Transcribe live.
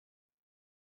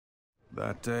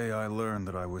That day I learned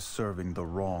that I was serving the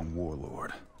wrong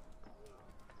warlord.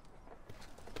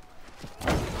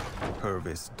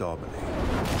 Purvis Daubeny.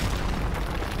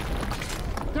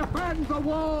 Defend the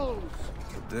walls!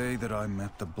 The day that I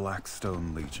met the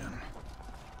Blackstone Legion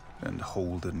and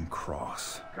Holden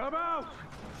Cross. Come out!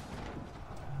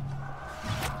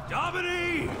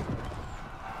 Daubeny!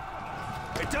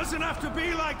 It doesn't have to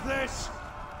be like this!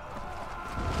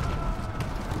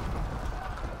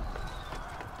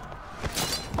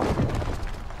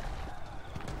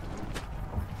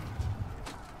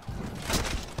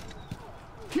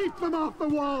 Keep them off the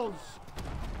walls!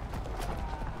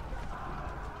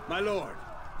 My lord.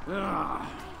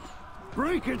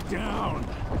 Break it down!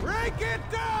 Break it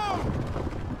down!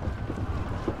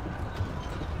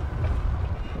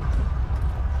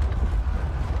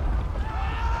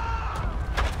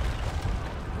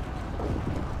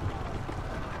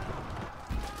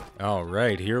 All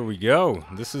right, here we go.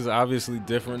 This is obviously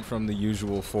different from the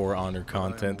usual For Honor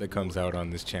content that comes out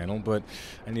on this channel, but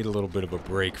I need a little bit of a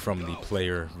break from the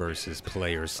player versus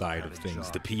player side of things,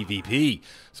 the PvP.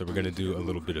 So we're going to do a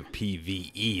little bit of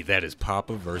PvE. That is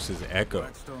Papa versus Echo.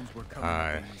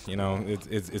 You know,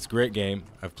 it's a great game.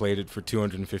 I've played it for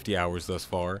 250 hours thus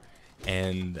far,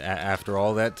 and after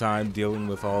all that time dealing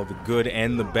with all the good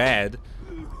and the bad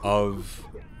of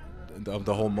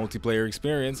the whole multiplayer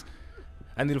experience,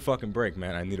 I need a fucking break,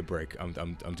 man. I need a break.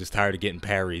 I'm just tired of getting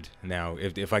parried now.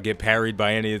 If I get parried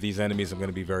by any of these enemies, I'm going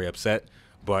to be very upset.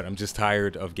 But I'm just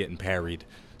tired of getting parried.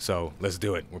 So let's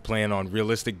do it. We're playing on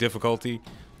realistic difficulty.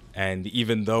 And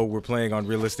even though we're playing on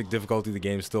realistic difficulty, the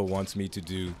game still wants me to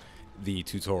do the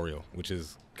tutorial, which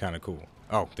is kind of cool.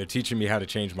 Oh, they're teaching me how to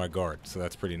change my guard. So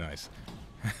that's pretty nice.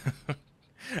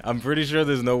 I'm pretty sure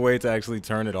there's no way to actually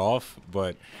turn it off.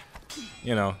 But,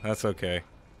 you know, that's okay.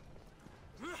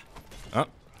 Oh,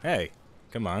 hey,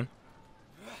 come on.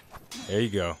 There you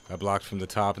go. I blocked from the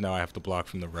top. Now I have to block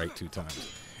from the right 2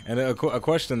 times. And a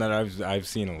question that I've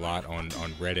seen a lot on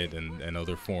Reddit and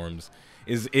other forums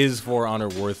is For Honor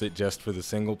worth it just for the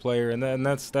single player? And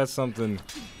that's something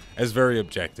that's very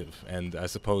objective. And I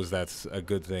suppose that's a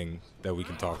good thing that we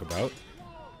can talk about.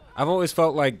 I've always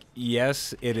felt like,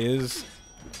 yes, it is.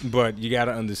 But you got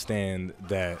to understand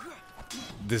that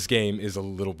this game is a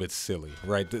little bit silly,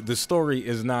 right? The story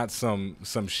is not some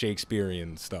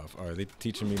Shakespearean stuff. Are they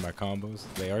teaching me my combos?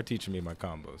 They are teaching me my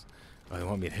combos. Oh, they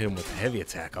want me to hit him with a heavy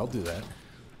attack. I'll do that.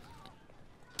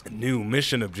 New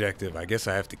mission objective. I guess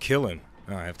I have to kill him.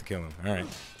 Oh, I have to kill him. All right.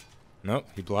 Nope,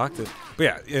 he blocked it.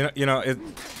 But yeah, you know,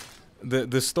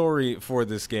 the story for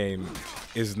this game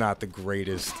is not the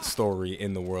greatest story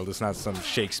in the world. It's not some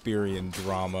Shakespearean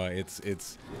drama.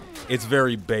 It's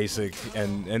very basic,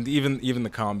 and even the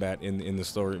combat in the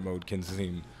story mode can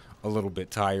seem a little bit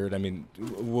tired. I mean,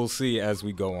 we'll see as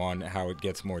we go on how it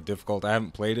gets more difficult. I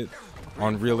haven't played it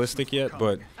on realistic yet,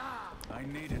 but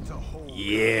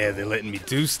yeah, they're letting me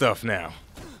do stuff now.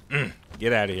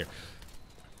 Get out of here.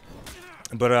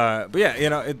 But yeah, you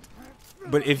know,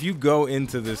 but if you go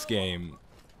into this game,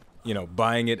 you know,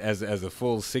 buying it as a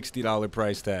full $60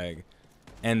 price tag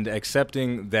and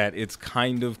accepting that it's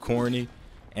kind of corny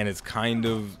and it's kind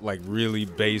of like really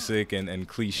basic and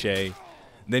cliche,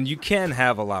 then you can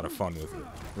have a lot of fun with it,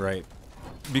 right?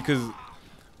 Because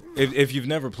if you've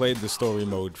never played the story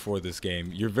mode for this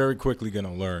game, you're very quickly going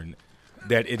to learn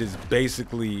that it is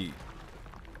basically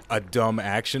a dumb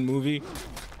action movie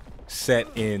set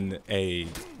in a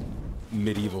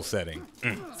medieval setting.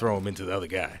 Throw him into the other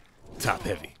guy. Top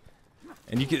heavy.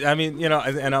 And you can, I mean, you know,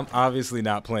 and I'm obviously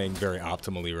not playing very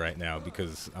optimally right now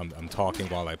because I'm talking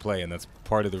while I play, and that's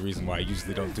part of the reason why I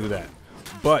usually don't do that.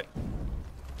 But,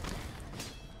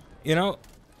 you know,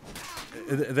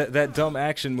 that dumb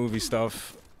action movie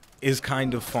stuff is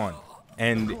kind of fun.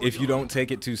 And if you don't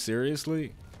take it too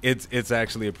seriously, it's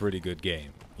actually a pretty good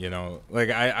game. You know, like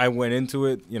I went into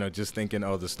it, you know, just thinking,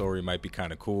 oh, the story might be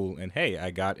kind of cool. And hey,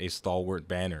 I got a stalwart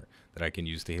banner that I can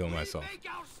use to heal myself.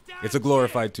 It's a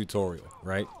glorified tutorial,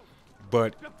 right?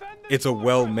 But it's a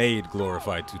well-made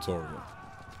glorified tutorial,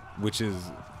 which is,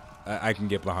 I can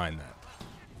get behind that.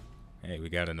 Hey, we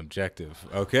got an objective.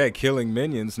 Okay, killing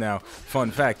minions. Now,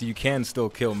 fun fact, you can still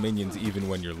kill minions even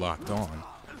when you're locked on.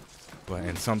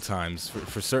 And sometimes,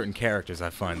 for certain characters,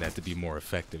 I find that to be more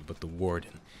effective. But the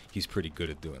Warden, he's pretty good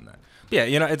at doing that. But yeah,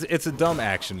 you know, it's a dumb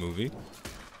action movie.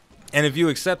 And if you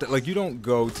accept it, like, you don't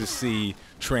go to see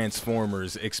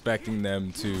Transformers expecting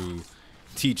them to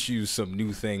teach you some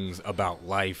new things about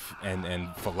life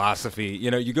and philosophy.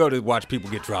 You know, you go to watch people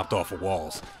get dropped off of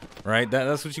walls, right?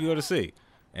 That's what you go to see.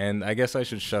 And I guess I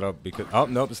should shut up because... Oh,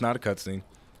 nope, it's not a cutscene.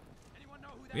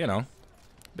 You know.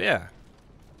 But yeah.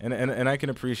 And I can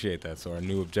appreciate that. So our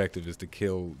new objective is to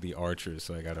kill the archers.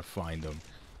 So I gotta find them.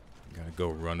 Gotta go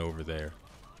run over there.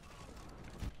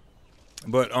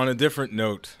 But on a different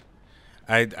note,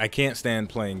 I can't stand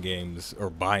playing games, or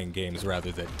buying games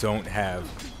rather, that don't have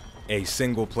a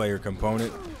single player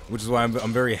component, which is why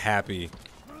I'm very happy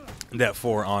that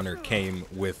For Honor came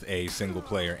with a single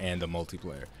player and a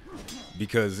multiplayer.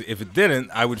 Because if it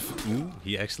didn't, I would ooh,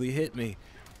 he actually hit me.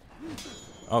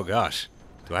 Oh gosh.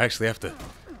 Do I actually have to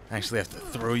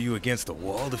throw you against the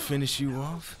wall to finish you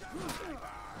off?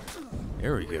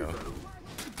 There we go.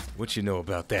 What you know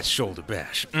about that shoulder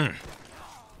bash?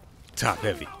 Top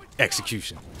heavy.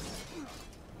 Execution.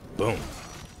 Boom.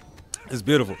 It's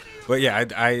beautiful. But yeah,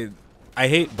 I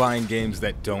hate buying games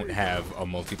that don't have a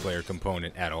multiplayer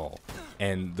component at all.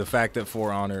 And the fact that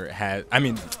For Honor has... I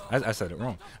mean, I said it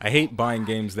wrong. I hate buying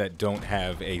games that don't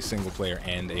have a single player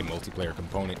and a multiplayer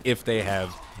component if they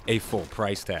have a full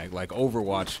price tag. Like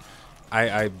Overwatch,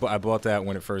 I bought that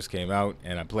when it first came out,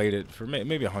 and I played it for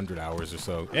maybe 100 hours or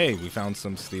so. Hey, we found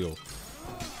some steel.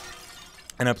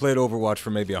 And I played Overwatch for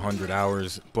maybe 100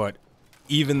 hours, but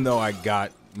even though I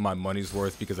got my money's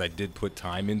worth because I did put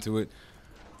time into it,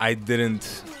 I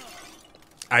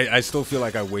still feel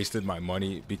like I wasted my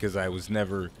money because I was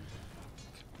never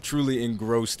truly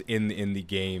engrossed in the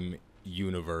game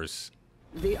universe.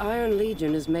 The Iron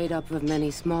Legion is made up of many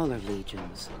smaller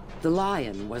legions. The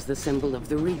lion was the symbol of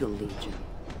the Regal Legion.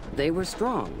 They were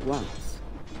strong once.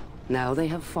 Now they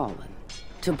have fallen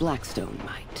to Blackstone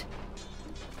might.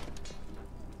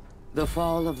 The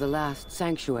fall of the last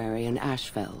sanctuary in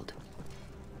Ashfeld.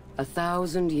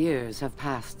 1,000 years have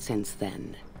passed since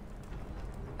then.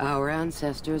 Our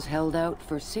ancestors held out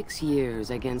for 6 years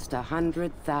against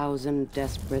 100,000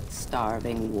 desperate,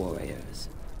 starving warriors.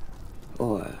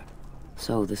 Or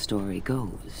so the story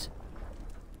goes.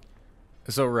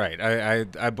 So right,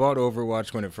 I bought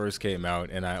Overwatch when it first came out,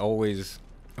 and I always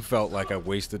felt like I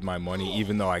wasted my money,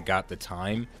 even though I got the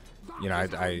time. You know,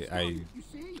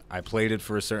 I played it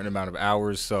for a certain amount of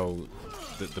hours, so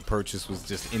the purchase was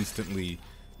just instantly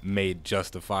made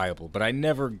justifiable. But I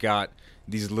never got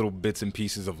these little bits and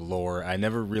pieces of lore. I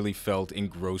never really felt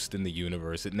engrossed in the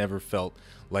universe. It never felt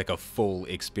like a full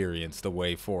experience the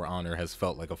way For Honor has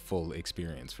felt like a full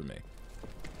experience for me.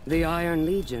 The Iron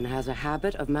Legion has a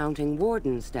habit of mounting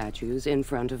warden statues in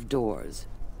front of doors.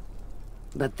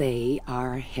 But they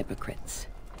are hypocrites.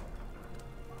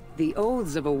 The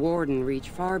oaths of a warden reach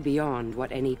far beyond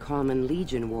what any common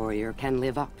Legion warrior can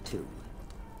live up to.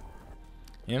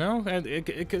 You know,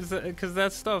 because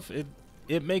that stuff,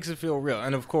 it makes it feel real.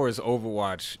 And of course,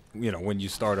 Overwatch, you know, when you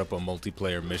start up a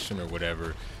multiplayer mission or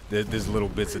whatever, there's little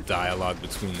bits of dialogue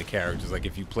between the characters. Like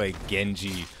if you play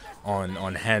Genji on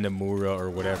Hanamura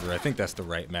or whatever, I think that's the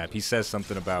right map, he says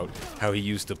something about how he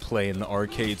used to play in the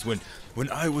arcades when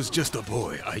I was just a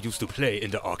boy. I used to play in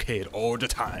the arcade all the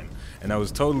time. And that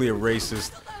was totally a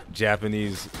racist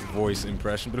Japanese voice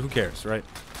impression, but who cares, right?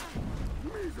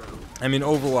 I mean,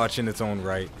 Overwatch in its own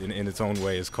right, in its own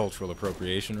way, is cultural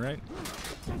appropriation, right?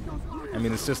 I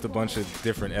mean, it's just a bunch of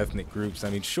different ethnic groups. I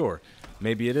mean, sure,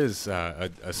 maybe it is a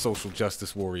social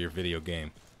justice warrior video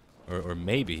game. Or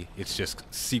maybe it's just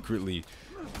secretly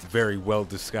very well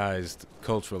disguised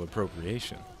cultural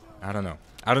appropriation. I don't know.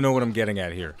 I don't know what I'm getting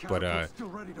at here, but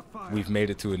we've made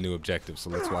it to a new objective, so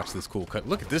let's watch this cool cut.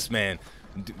 Look at this man,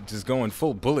 just going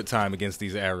full bullet time against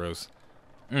these arrows.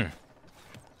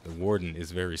 The warden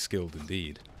is very skilled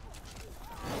indeed.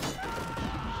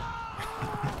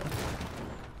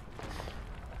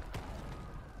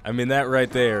 I mean, that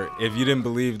right there, if you didn't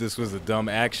believe this was a dumb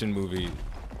action movie,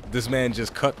 this man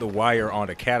just cut the wire on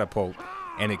a catapult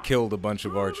and it killed a bunch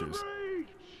of archers.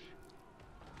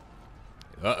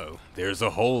 Uh-oh, there's a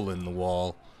hole in the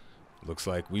wall. Looks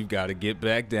like we've got to get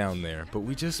back down there, but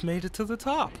we just made it to the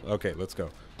top. Okay, let's go.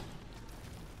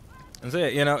 And so,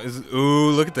 you know,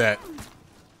 ooh, look at that.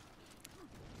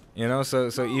 You know, so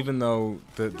even though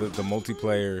the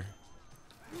multiplayer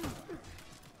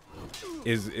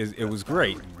it was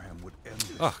great.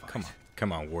 Oh,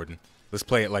 come on, Warden. Let's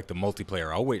play it like the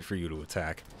multiplayer. I'll wait for you to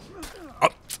attack. Oh,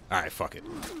 all right, fuck it.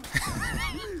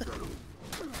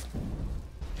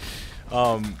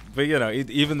 But you know,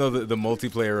 even though the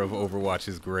multiplayer of Overwatch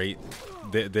is great,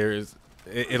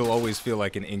 it'll always feel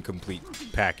like an incomplete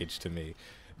package to me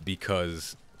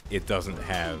because it doesn't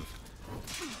have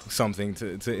something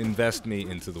to invest me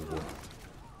into the world.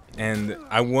 And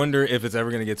I wonder if it's ever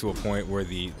going to get to a point where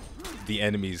the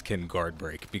enemies can guard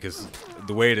break, because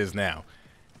the way it is now,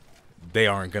 they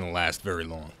aren't going to last very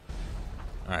long.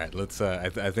 All right, let's I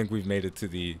think we've made it to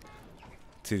the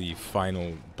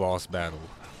final boss battle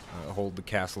hold the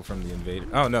castle from the invader.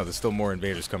 Oh no, there's still more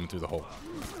invaders coming through the hole.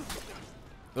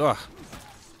 Ugh.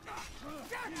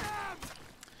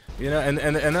 You know,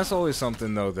 and that's always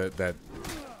something though that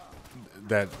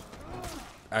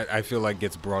I feel like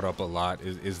gets brought up a lot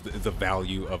is the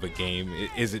value of a game.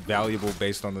 Is it valuable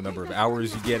based on the number of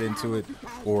hours you get into it,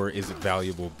 or is it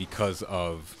valuable because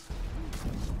of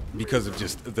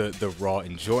just the raw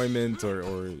enjoyment,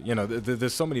 or you know,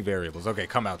 there's so many variables. Okay,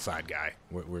 come outside, guy.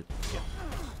 We're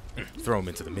yeah. Throw him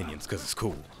into the minions because it's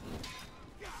cool.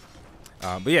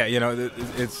 But yeah, you know,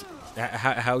 it's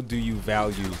how do you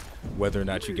value whether or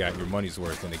not you got your money's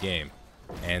worth in a game?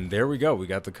 And there we go. We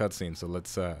got the cutscene. So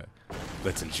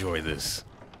let's enjoy this.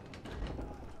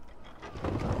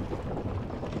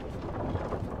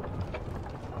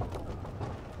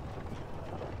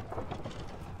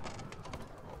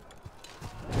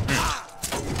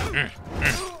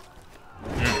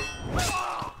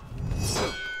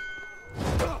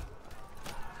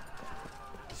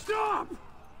 Stop!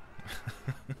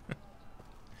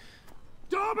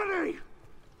 Domini!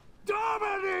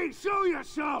 Domini! Show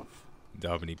yourself!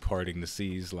 Domini parting the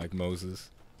seas like Moses.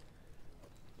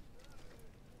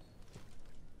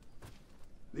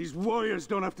 These warriors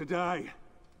don't have to die.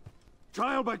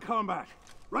 Trial by combat.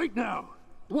 Right now.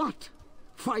 What?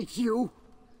 Fight you?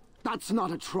 That's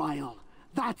not a trial.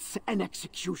 That's an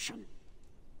execution.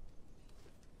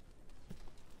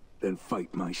 Then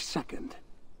fight my second.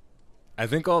 I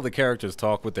think all the characters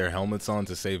talk with their helmets on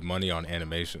to save money on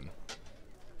animation.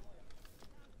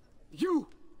 You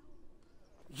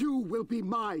will be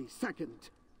my second.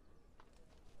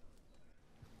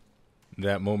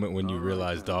 That moment when you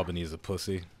realize Domini is a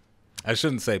pussy. I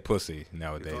shouldn't say pussy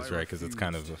nowadays, right? Because it's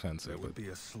kind of offensive. There would be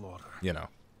a slaughter. You know,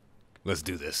 let's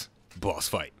do this. Boss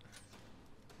fight.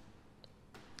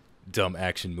 Dumb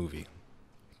action movie.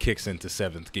 Kicks into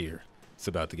 7th gear. It's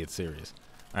about to get serious.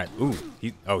 All right. Ooh.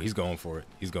 He's going for it.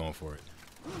 He's going for it.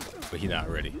 But he's not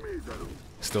ready.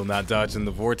 Still not dodging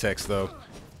the vortex, though.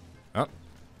 Oh.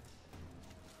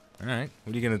 All right.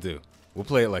 What are you going to do? We'll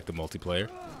play it like the multiplayer.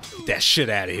 Get that shit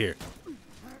out of here.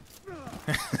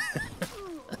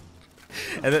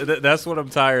 And that's what I'm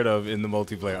tired of in the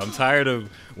multiplayer. I'm tired of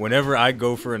whenever I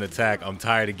go for an attack, I'm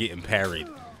tired of getting parried.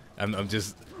 I'm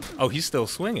just... Oh, he's still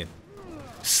swinging.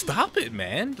 Stop it,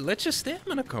 man. Let your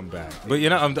stamina come back. But, you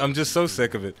know, I'm just so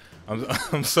sick of it.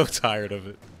 I'm so tired of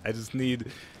it. I just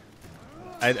need...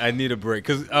 I need a break.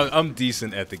 Because I'm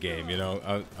decent at the game, you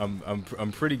know.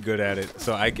 I'm pretty good at it.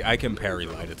 So I can parry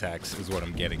light attacks is what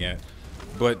I'm getting at.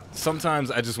 But sometimes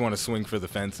I just want to swing for the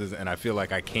fences, and I feel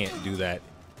like I can't do that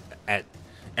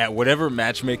at whatever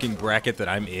matchmaking bracket that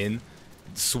I'm in.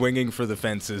 Swinging for the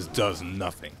fences does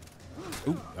nothing.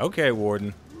 Ooh, okay,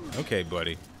 Warden. Okay,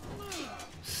 buddy.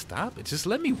 Stop it. Just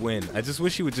let me win. I just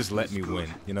wish you would just let me win.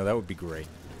 You know, that would be great.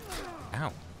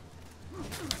 Ow.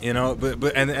 You know, but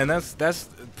that's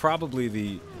probably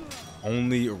the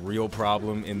only real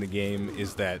problem in the game,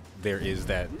 is that there is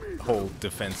that whole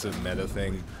defensive meta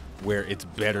thing where it's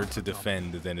better to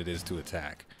defend than it is to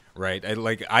attack, right?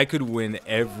 I could win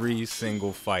every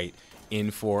single fight in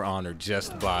For Honor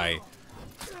just by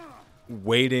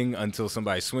waiting until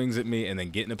somebody swings at me and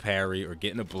then getting a parry or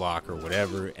getting a block or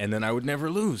whatever, and then I would never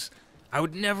lose. I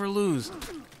would never lose.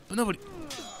 But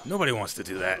nobody wants to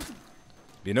do that.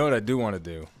 You know what I do want to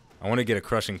do? I want to get a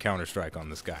crushing counter-strike on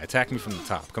this guy. Attack me from the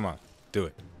top. Come on. Do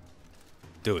it.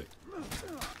 Do it.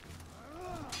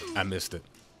 I missed it.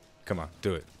 Come on.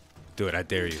 Do it. Do it. I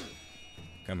dare you.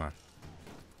 Come on.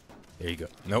 There you go.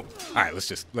 Nope. All right,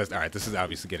 all right, this is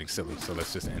obviously getting silly, so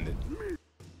let's just end it.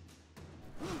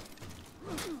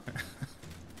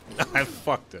 I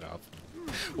fucked it up.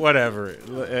 Whatever.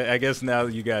 I guess now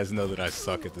you guys know that I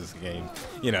suck at this game.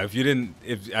 You know,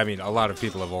 I mean, a lot of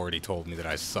people have already told me that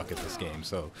I suck at this game,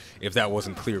 so if that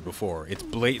wasn't clear before, it's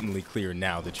blatantly clear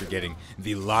now that you're getting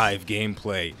the live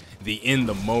gameplay, the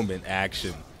in-the-moment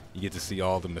action. You get to see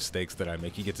all the mistakes that I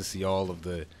make. You get to see all of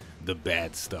the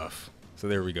bad stuff. So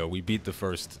there we go. We beat the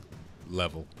first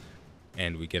level,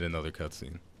 and we get another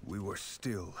cutscene. We were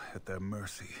still at their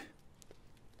mercy.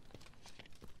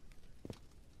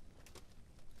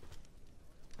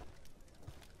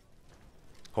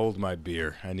 Hold my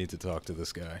beer. I need to talk to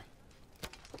this guy.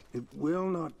 It will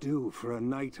not do for a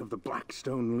knight of the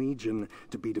Blackstone Legion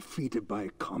to be defeated by a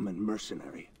common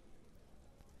mercenary.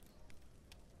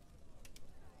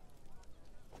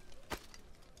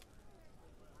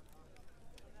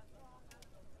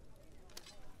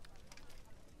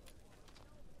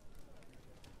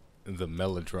 The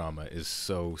melodrama is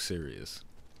so serious.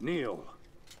 Kneel.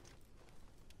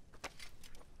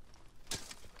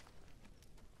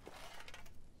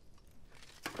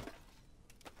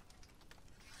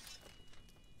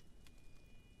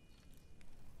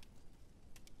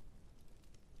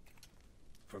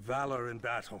 For valor in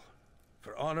battle,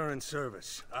 for honor and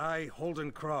service, I,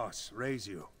 Holden Cross, raise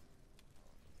you.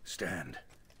 Stand,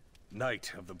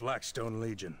 Knight of the Blackstone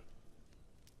Legion.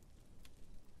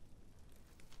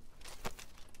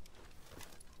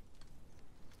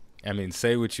 I mean,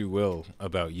 say what you will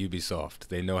about Ubisoft.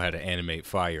 They know how to animate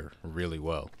fire really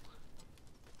well.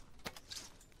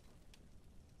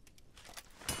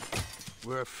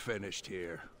 We're finished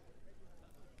here.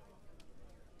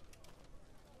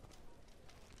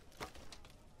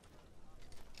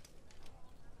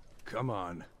 Come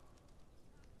on.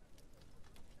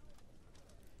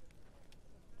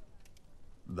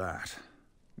 That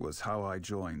was how I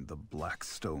joined the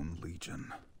Blackstone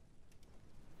Legion.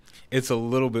 It's a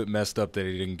little bit messed up that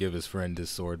he didn't give his friend his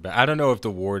sword back. I don't know if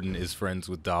the warden is friends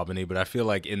with Daubeny, but I feel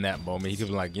like in that moment he could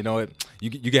be like, you know what, you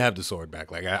can have the sword back.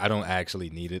 Like, I don't actually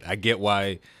need it. I get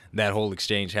why that whole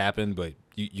exchange happened, but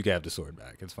you can have the sword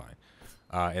back. It's fine.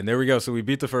 And there we go. So we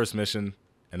beat the first mission,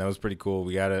 and that was pretty cool.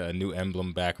 We got a new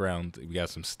emblem background. We got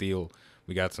some steel.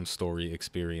 We got some story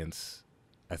experience.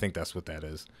 I think that's what that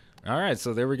is. All right,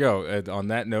 so there we go. On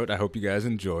that note, I hope you guys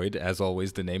enjoyed. As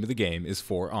always, the name of the game is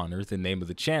For Honor. The name of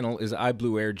the channel is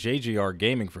iBluairJgR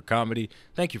Gaming for Comedy.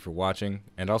 Thank you for watching,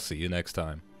 and I'll see you next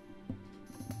time.